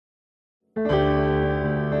This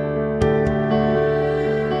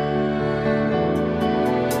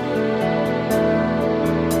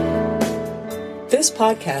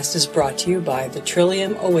podcast is brought to you by the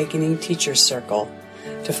Trillium Awakening Teachers Circle.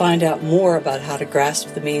 To find out more about how to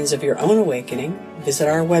grasp the means of your own awakening, visit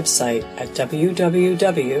our website at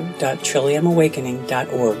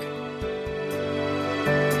www.trilliumawakening.org.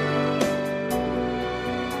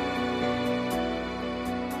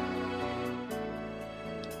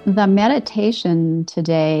 The meditation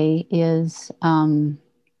today is somewhat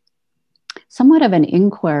of an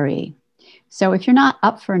inquiry. So if you're not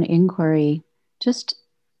up for an inquiry, just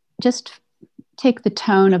take the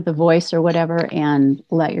tone of the voice or whatever and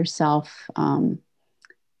let yourself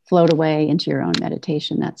float away into your own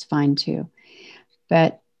meditation. That's fine too.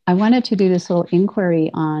 But I wanted to do this little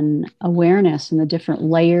inquiry on awareness and the different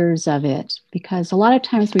layers of it, because a lot of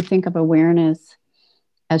times we think of awareness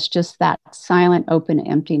as just that silent, open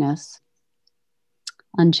emptiness,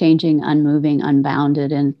 unchanging, unmoving,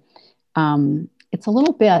 unbounded. And it's a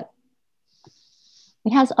little bit,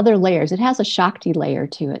 it has other layers. It has a Shakti layer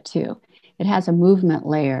to it too. It has a movement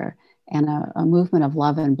layer and a movement of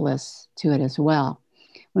love and bliss to it as well,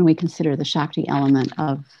 when we consider the Shakti element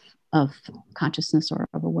of consciousness or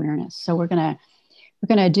of awareness. So we're gonna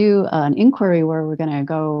do an inquiry where we're gonna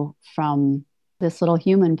go from this little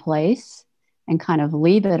human place and kind of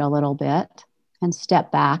leave it a little bit and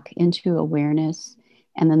step back into awareness,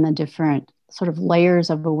 and then the different sort of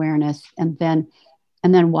layers of awareness, and then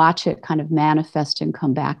watch it kind of manifest and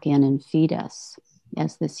come back in and feed us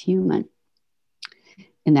as this human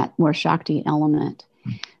in that more Shakti element.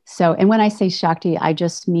 So, and when I say Shakti, I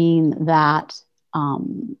just mean that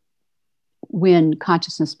when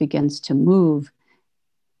consciousness begins to move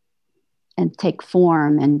and take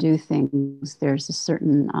form and do things, there's a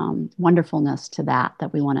certain wonderfulness to that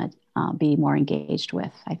we want to be more engaged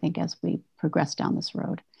with, I think, as we progress down this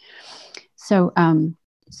road. So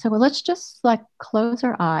let's just like close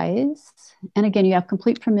our eyes. And again, you have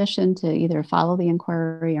complete permission to either follow the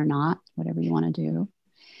inquiry or not, whatever you want to do.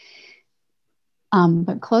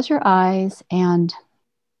 But close your eyes, and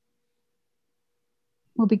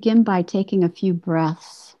we'll begin by taking a few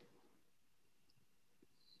breaths,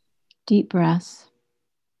 deep breaths,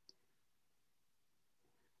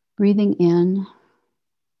 breathing in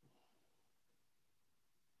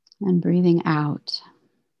and breathing out.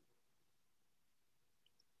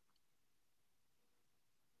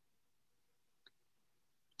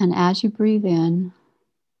 And as you breathe in,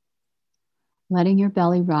 letting your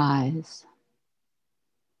belly rise.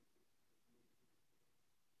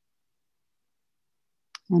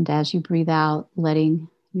 And as you breathe out, letting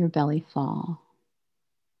your belly fall.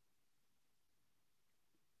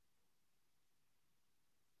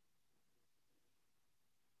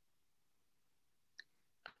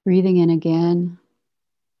 Breathing in again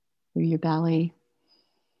through your belly.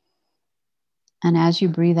 And as you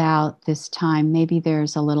breathe out this time, maybe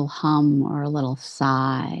there's a little hum or a little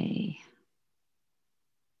sigh.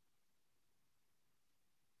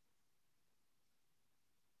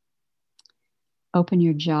 Open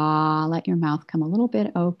your jaw, let your mouth come a little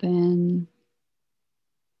bit open.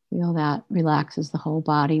 Feel that relaxes the whole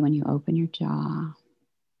body when you open your jaw.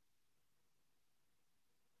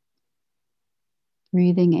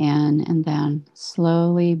 Breathing in and then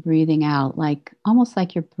slowly breathing out, like almost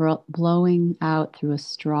like you're blowing out through a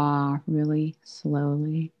straw, really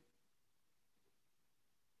slowly.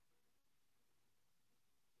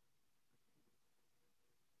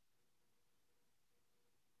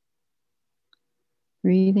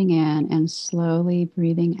 Breathing in and slowly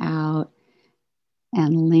breathing out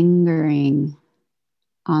and lingering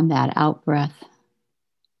on that out breath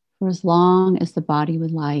for as long as the body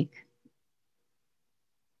would like.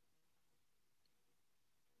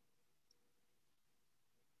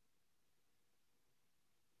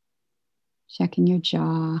 Checking your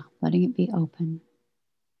jaw, letting it be open.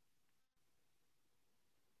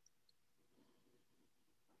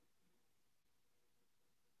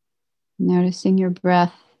 Noticing your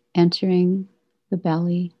breath entering the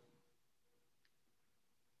belly.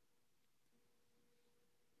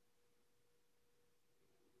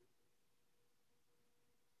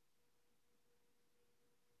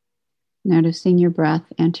 Noticing your breath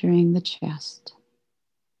entering the chest.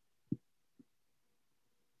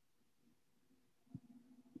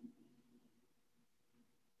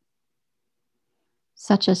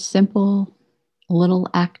 Such a simple little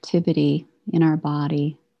activity in our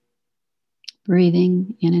body,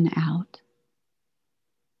 breathing in and out.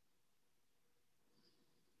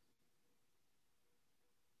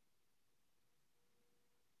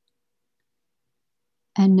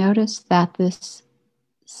 And notice that this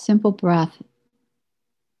simple breath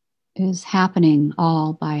is happening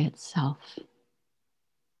all by itself.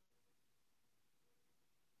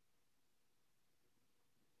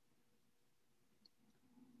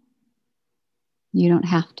 You don't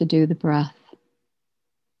have to do the breath.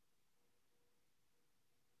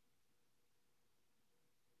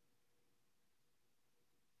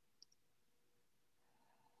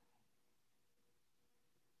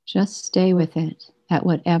 Just stay with it at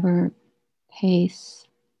whatever pace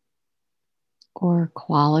or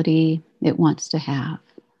quality it wants to have.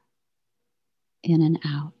 In and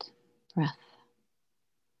out breath.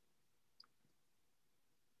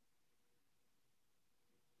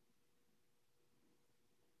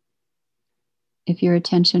 If your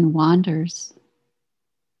attention wanders,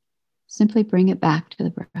 simply bring it back to the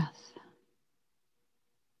breath.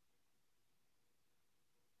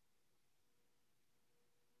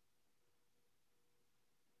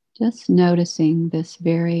 Just noticing this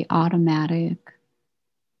very automatic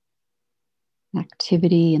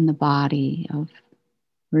activity in the body of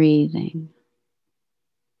breathing.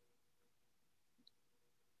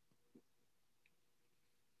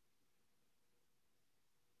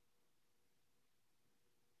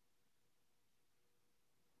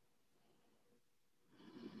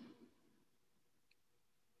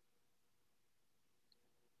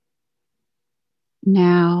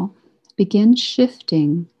 Now begin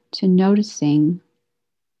shifting to noticing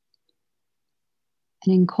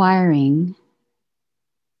and inquiring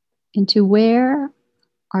into where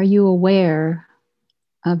are you aware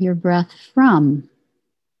of your breath from?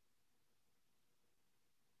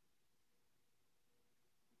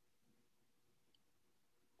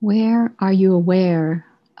 Where are you aware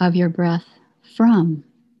of your breath from?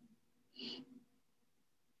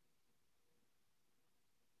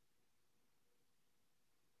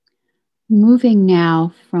 Moving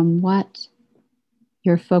now from what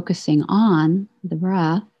you're focusing on, the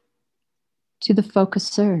breath, to the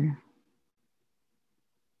focuser.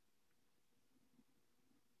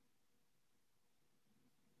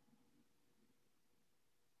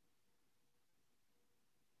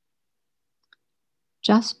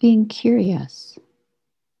 Just being curious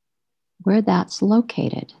where that's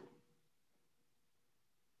located.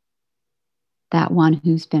 That one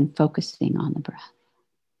who's been focusing on the breath.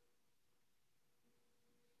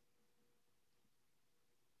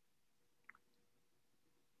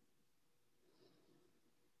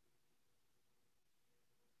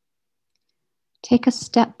 Take a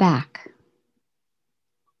step back,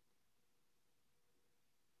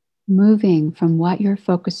 moving from what you're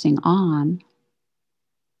focusing on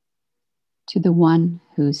to the one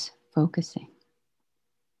who's focusing.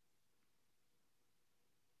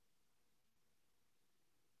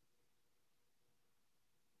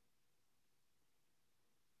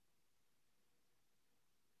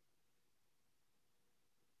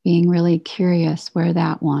 Being really curious where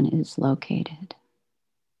that one is located.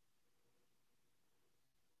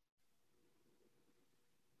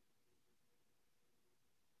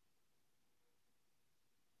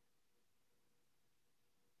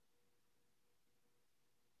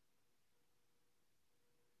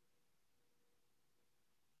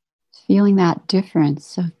 Feeling that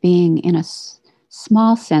difference of being in a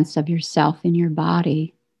small sense of yourself in your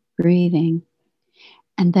body, breathing,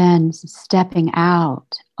 and then stepping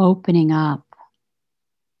out, opening up,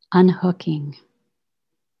 unhooking,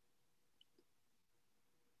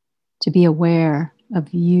 to be aware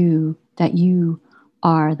of you, that you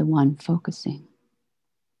are the one focusing.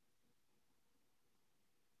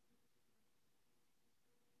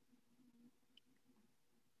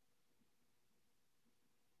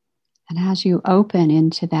 And as you open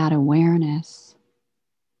into that awareness,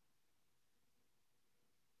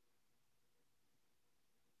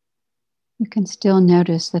 you can still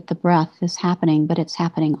notice that the breath is happening, but it's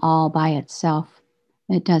happening all by itself.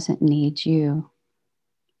 It doesn't need you,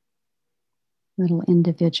 little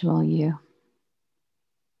individual you.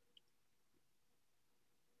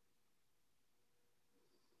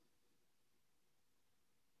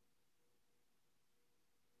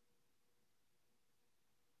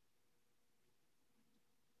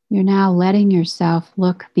 You're now letting yourself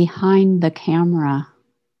look behind the camera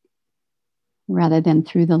rather than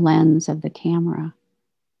through the lens of the camera.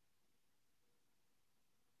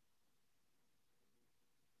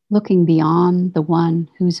 Looking beyond the one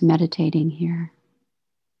who's meditating here.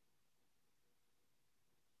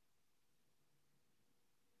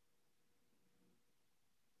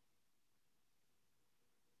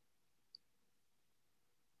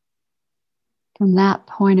 From that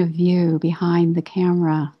point of view behind the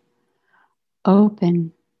camera,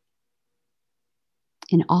 open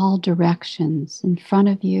in all directions, in front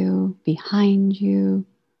of you, behind you,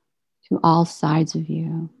 to all sides of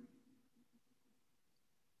you.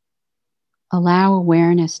 Allow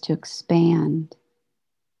awareness to expand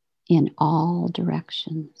in all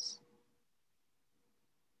directions.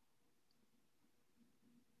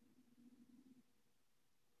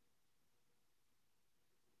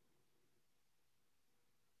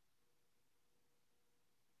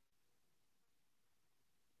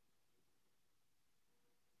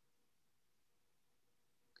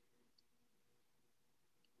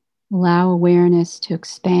 Allow awareness to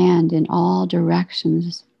expand in all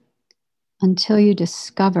directions until you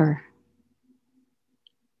discover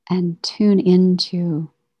and tune into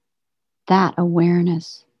that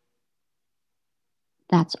awareness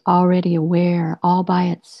that's already aware all by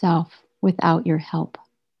itself without your help.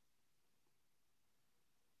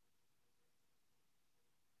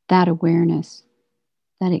 That awareness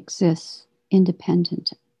that exists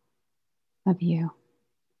independent of you.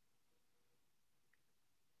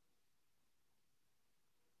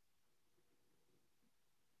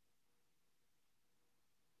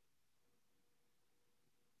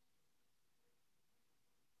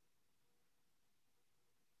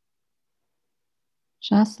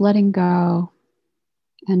 Just letting go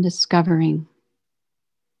and discovering.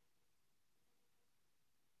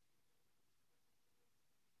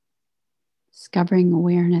 Discovering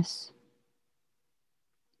awareness.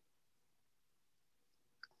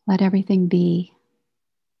 Let everything be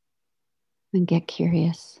and get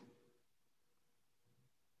curious.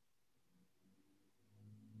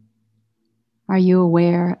 Are you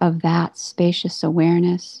aware of that spacious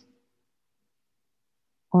awareness?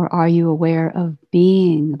 Or are you aware of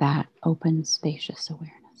being that open, spacious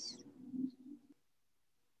awareness?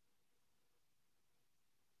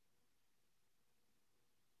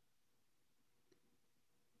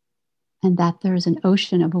 And that there's an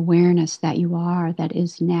ocean of awareness that you are that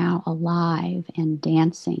is now alive and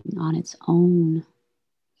dancing on its own.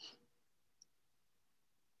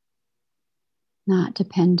 Not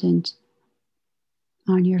dependent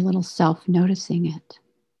on your little self noticing it.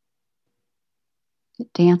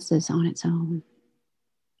 It dances on its own.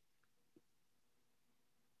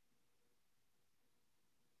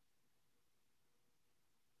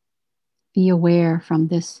 Be aware from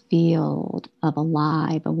this field of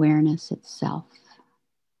alive awareness itself.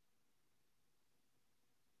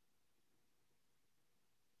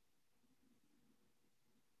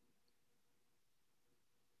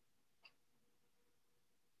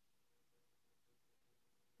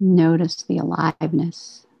 Notice the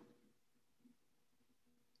aliveness.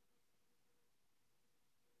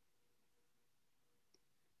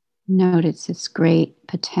 Notice its great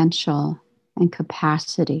potential and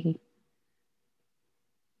capacity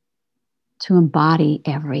to embody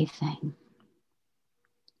everything.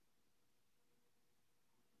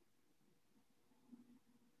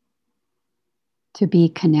 To be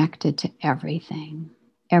connected to everything,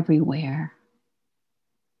 everywhere.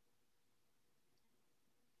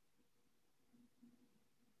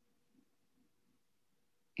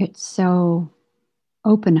 It's so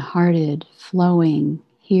open-hearted, flowing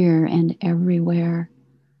here and everywhere,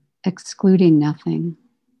 excluding nothing.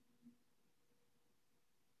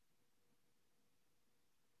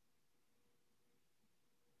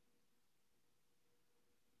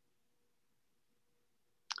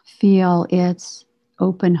 Feel its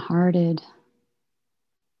open-hearted,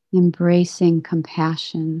 embracing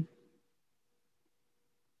compassion.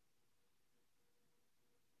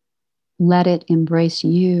 Let it embrace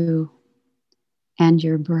you and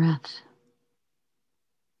your breath.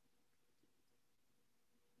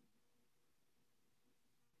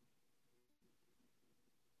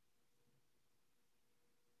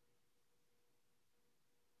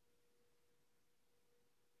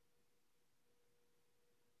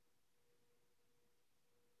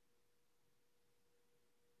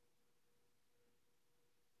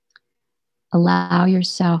 Allow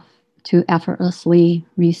yourself to effortlessly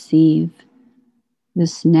receive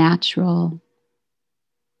this natural,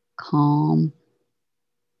 calm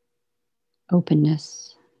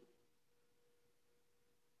openness.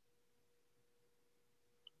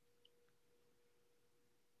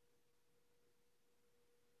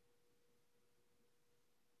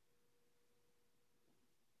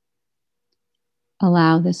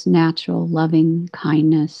 Allow this natural loving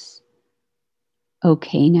kindness,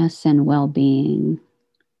 okayness, and well-being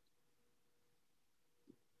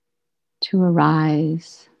to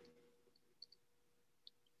arise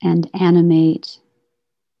and animate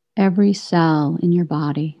every cell in your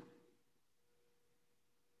body.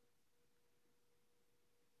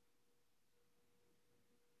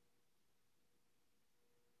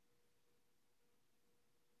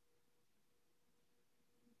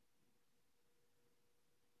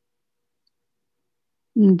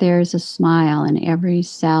 There's a smile in every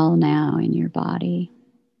cell now in your body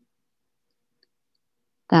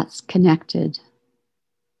that's connected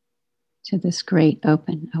to this great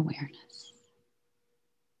open awareness.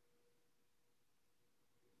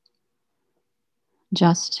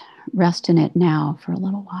 Just rest in it now for a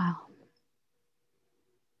little while.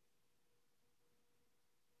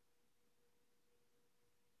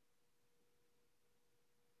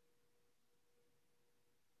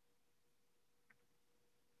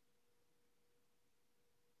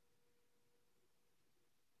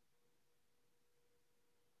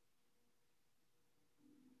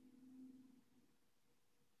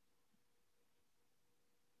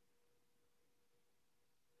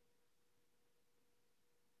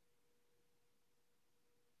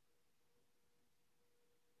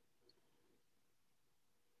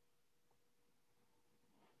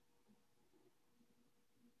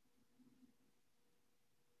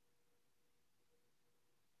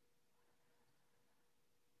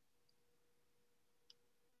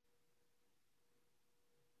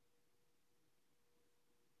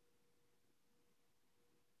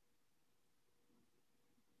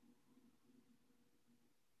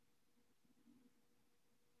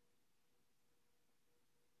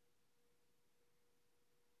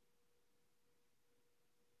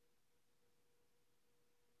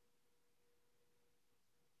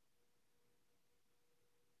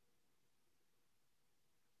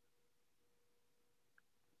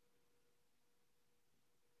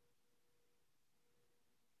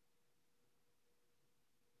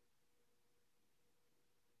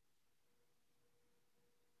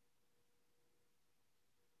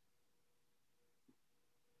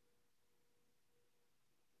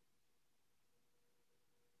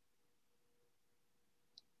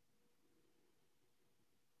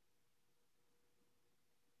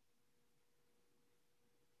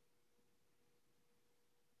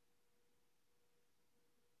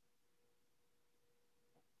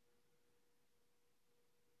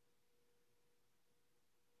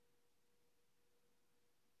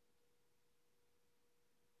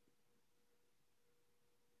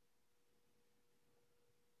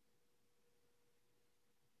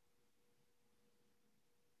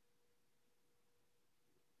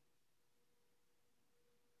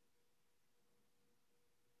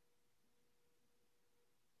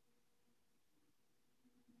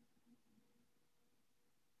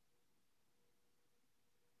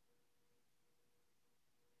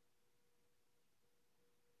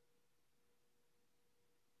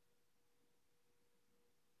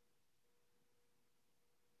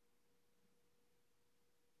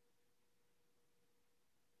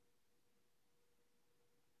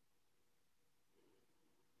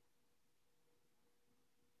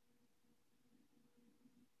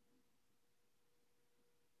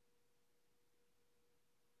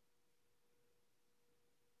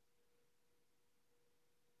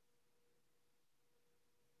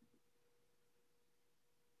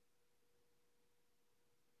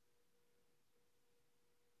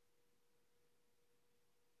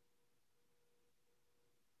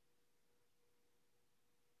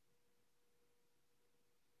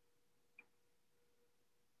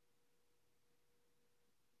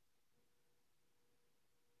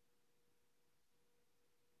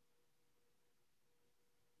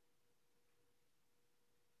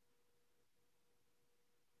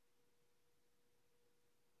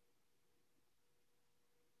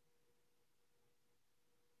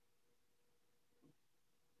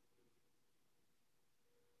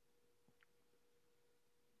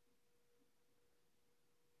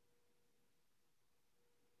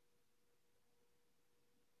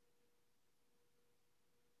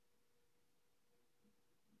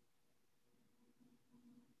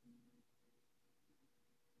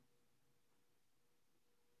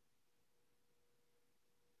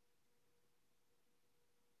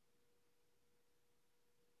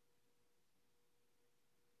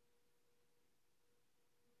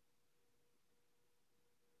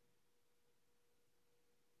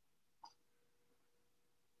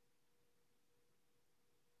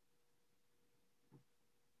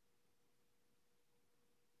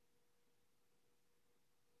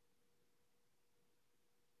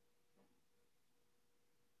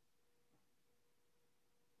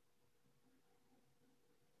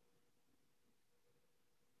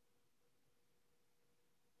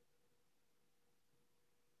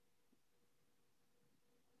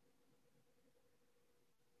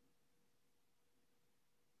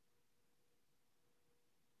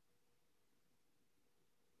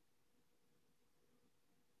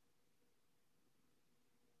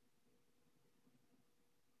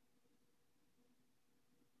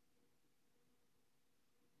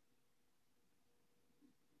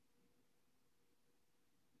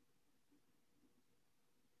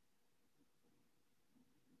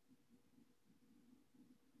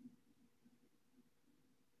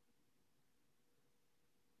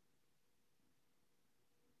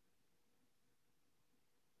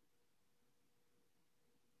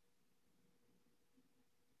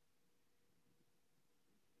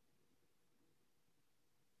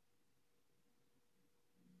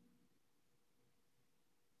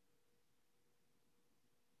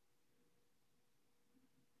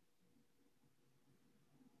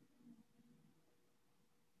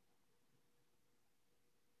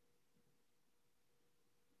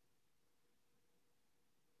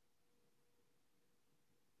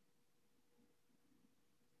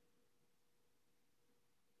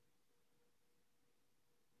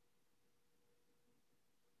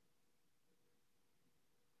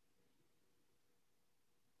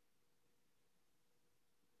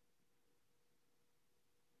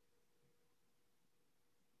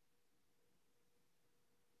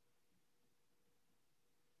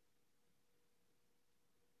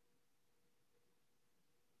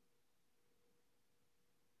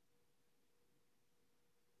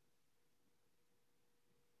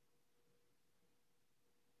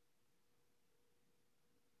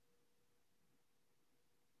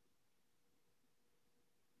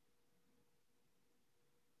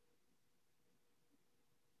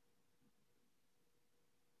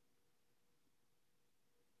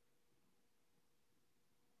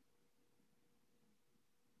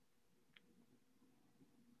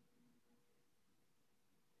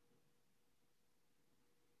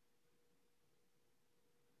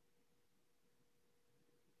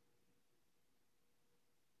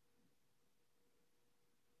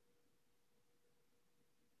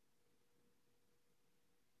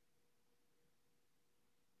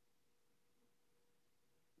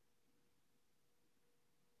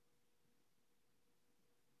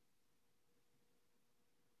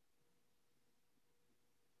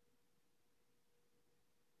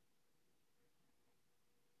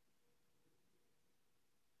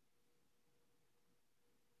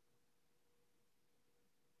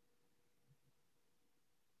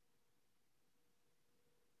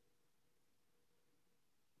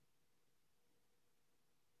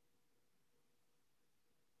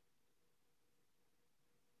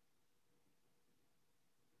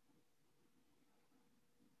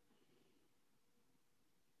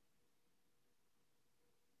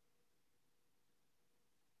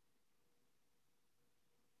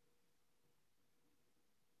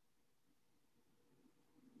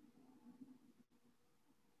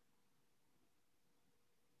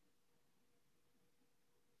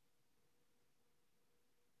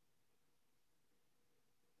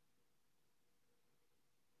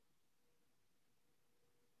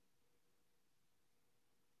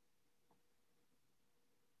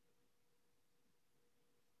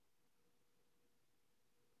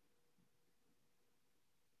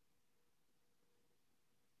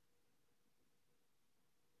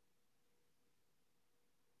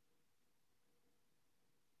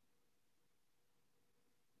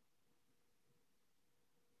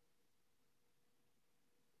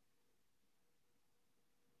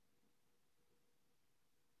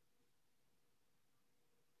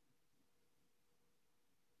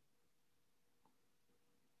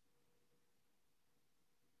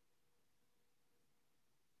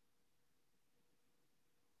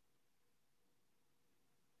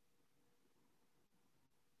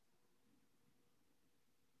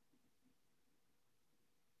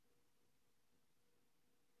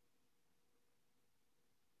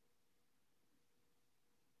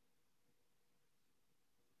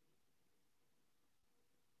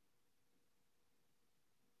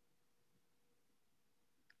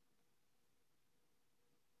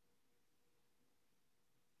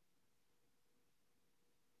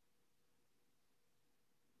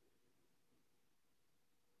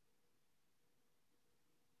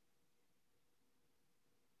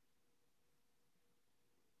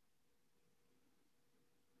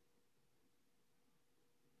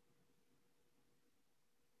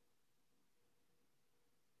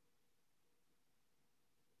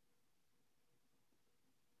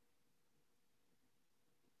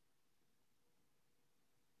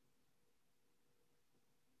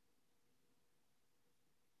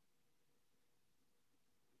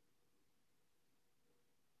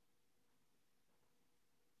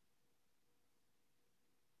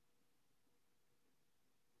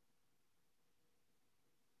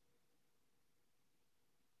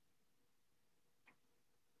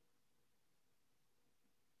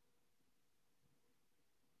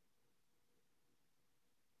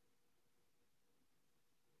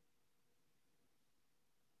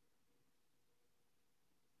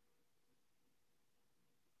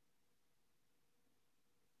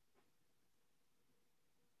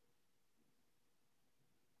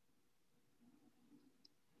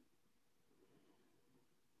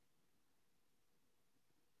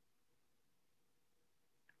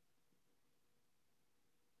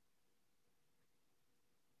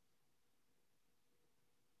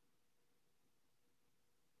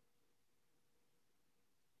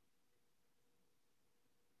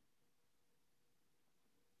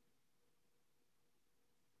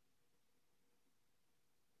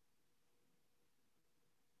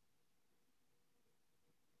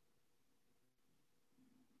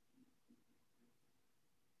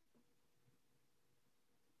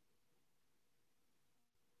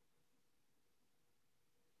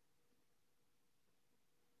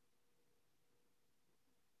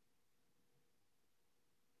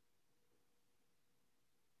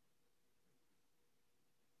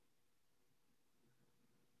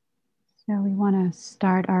 So we want to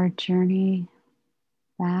start our journey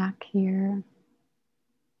back here.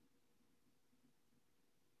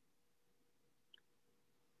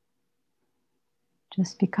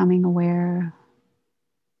 Just becoming aware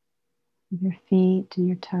of your feet and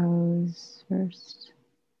your toes first.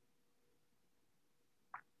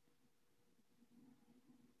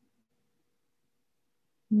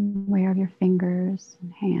 Aware of your fingers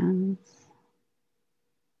and hands.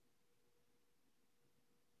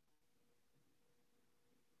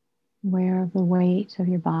 Aware of the weight of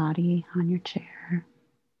your body on your chair.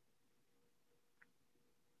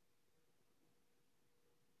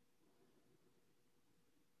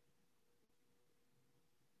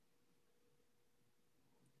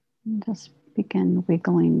 And just begin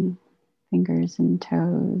wiggling fingers and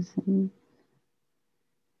toes, and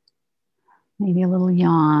maybe a little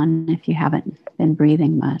yawn if you haven't been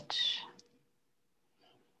breathing much.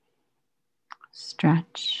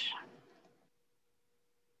 Stretch.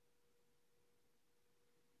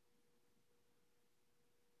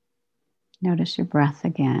 Notice your breath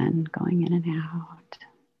again, going in and out.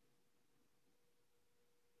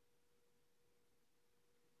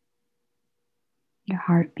 Your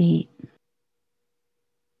heartbeat.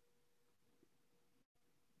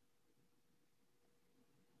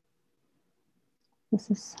 This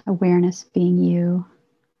is awareness being you,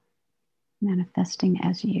 manifesting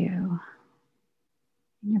as you.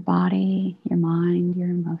 In your body, your mind, your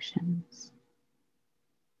emotions.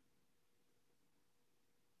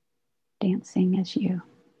 Dancing as you.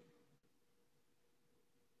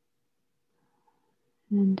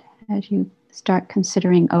 And as you start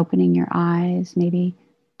considering opening your eyes, maybe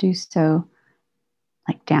do so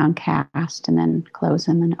like downcast and then close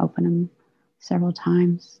them and open them several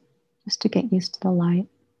times just to get used to the light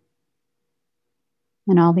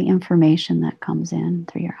and all the information that comes in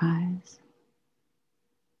through your eyes.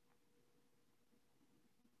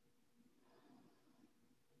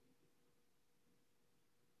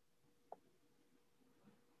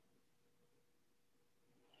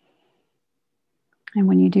 And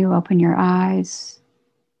when you do open your eyes,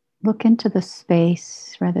 look into the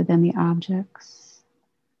space rather than the objects.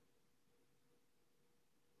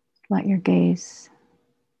 Let your gaze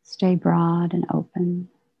stay broad and open.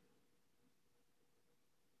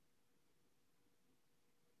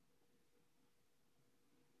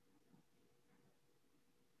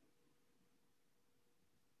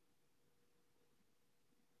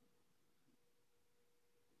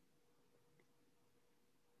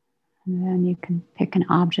 And then you can pick an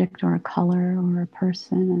object or a color or a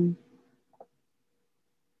person and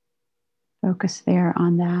focus there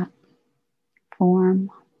on that form,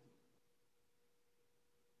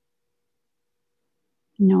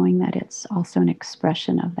 knowing that it's also an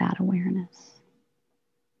expression of that awareness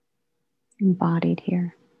embodied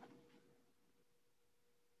here.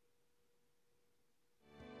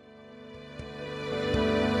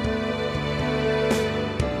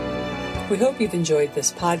 We hope you've enjoyed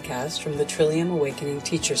this podcast from the Trillium Awakening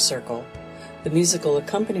Teachers Circle. The musical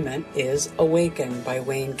accompaniment is Awaken by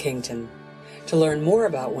Wayne Kington. To learn more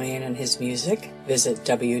about Wayne and his music, visit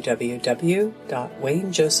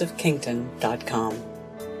www.waynejosephkington.com.